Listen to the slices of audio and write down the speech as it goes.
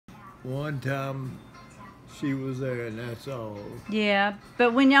one time she was there, and that's all. Yeah,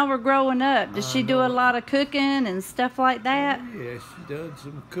 but when y'all were growing up, did she do a lot of cooking and stuff like that? Oh, yeah, she done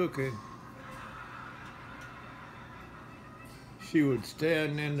some cooking. She would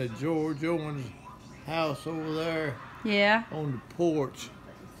stand in the George Owens house over there. Yeah. On the porch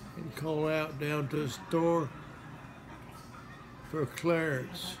and call out down to the store for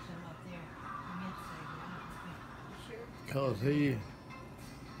Clarence. Because he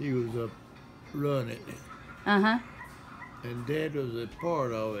was up running. Uh-huh. And Dad was a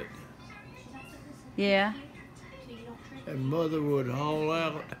part of it. Yeah. And Mother would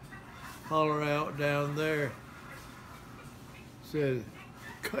holler out down there, said,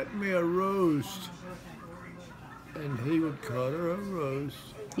 cut me a roast. And he would cut her a roast.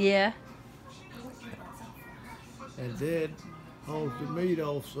 Yeah. And Dad hauled the meat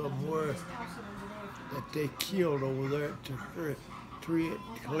off somewhere that they killed over there at the tree at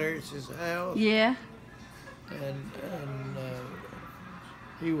Clarence's house. Yeah. And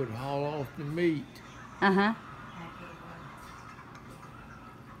he would haul off the meat. Uh-huh.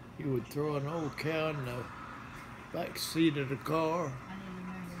 He would throw an old cow in the back seat of the car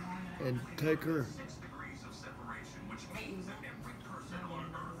and take her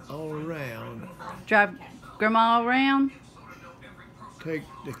all around. Drive Grandma around? Take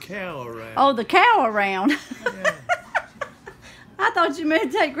the cow around. Oh, the cow around. Yeah. I thought you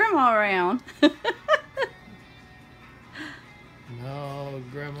meant take Grandma around. No,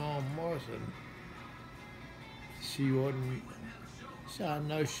 Grandma Morrison. She wasn't. So I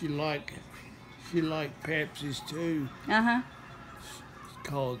know she liked Pepsis too. Uh-huh.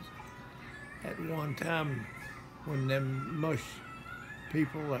 Cause at one time when them mush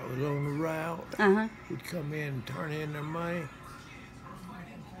people that was on the route would come in and turn in their money,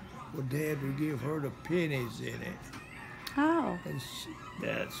 well, Dad would give her the pennies in it. Oh. And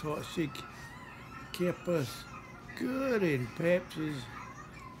that's what she kept us good in Pepsis.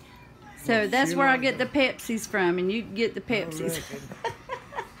 So that's where I get the Pepsis from, and you get the Pepsis.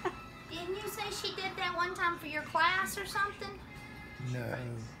 Didn't you say she did that one time for your class or something? No.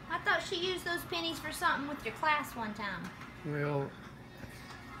 I thought she used those pennies for something with your class one time. Well,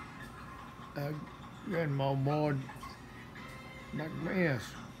 Grandma Maud McMahon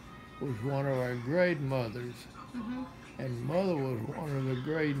was one of our grade mothers, and Mother was one of the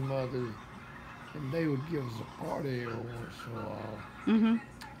grade mothers, and they would give us a party every once in a while.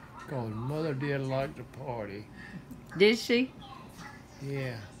 Because Mother did like to party. Did she?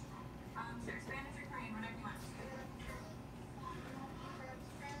 Yeah.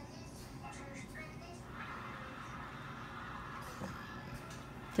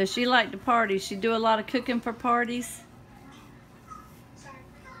 So she liked to party. She do a lot of cooking for parties?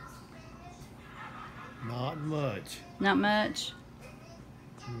 Not much. Not much?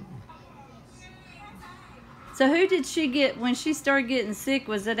 So who did she get when she started getting sick?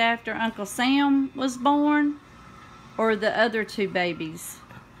 Was it after Uncle Sam was born? Or the other two babies?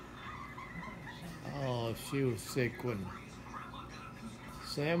 Oh, she was sick when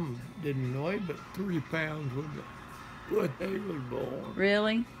Sam didn't weigh but 3 pounds when he was born.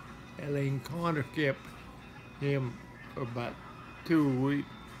 Really? Elaine Connor kept him for about 2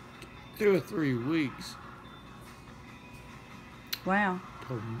 or 3 weeks. Wow.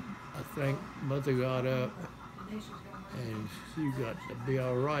 I think Mother got up and she got to be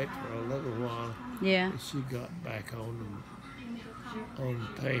all right for a little while. Yeah. And she got back on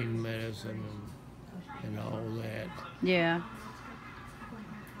pain medicine and all that. Yeah.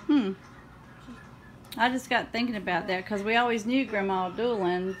 I just got thinking about that because we always knew Grandma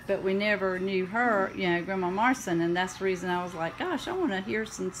Doolin, but we never knew her, you know, Grandma Morrison, and that's the reason I was like, gosh, I want to hear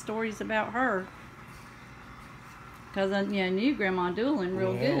some stories about her. Because I knew Grandma Doolin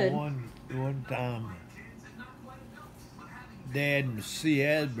real good. One time, Dad and C.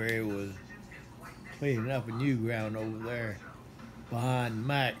 Asbury was cleaning up a new ground over there behind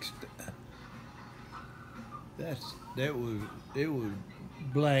Max. It was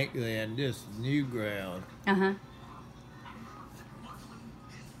blank then, just new ground. And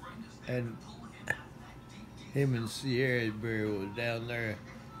him and C. Asbury was down there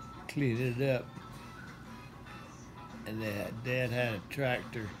cleaning it up. And Dad had a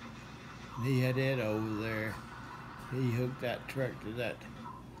tractor, and he had it over there. He hooked that tractor,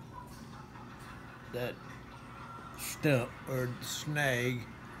 that stump or snag,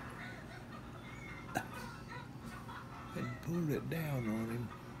 and pulled it down on him.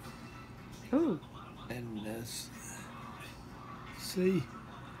 Ooh. And C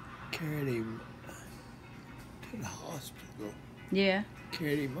carried him to the hospital. Yeah.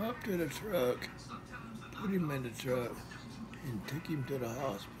 Carried him up to the truck, put him in the truck, and took him to the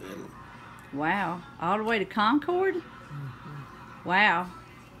hospital. Wow. All the way to Concord? Mm-hmm. Wow.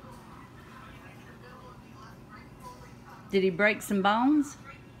 Did he break some bones?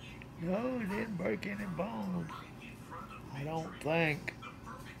 No, he didn't break any bones. I don't think.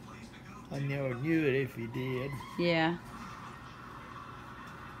 I never knew it if he did. Yeah.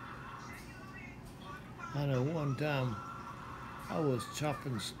 I know one time I was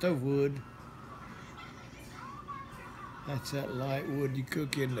chopping stove wood. That's that light wood you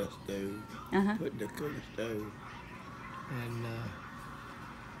cook in the stove. Uh-huh. Put in the cooking stove. And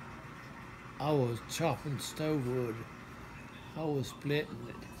I was chopping stove wood. I was splitting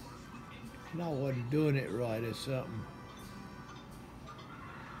it. And I wasn't doing it right or something.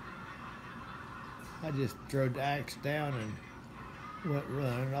 I just threw the axe down and went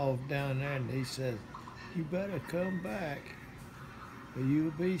running off down there, and he said, "You better come back or you'll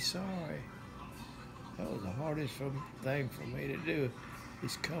be sorry." That was the hardest thing for me to do,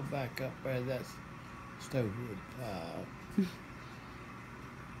 is come back up there that stove wood pile.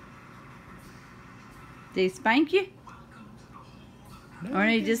 Did he spank you? No, Or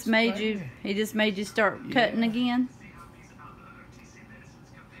he didn't just made spank you me. he just made you start cutting Yeah. again?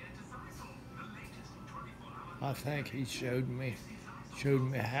 I think he showed me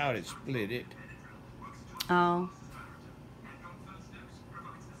how to split it. Oh.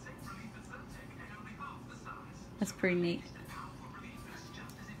 That's pretty neat.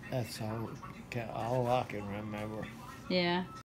 That's all I can remember. Yeah.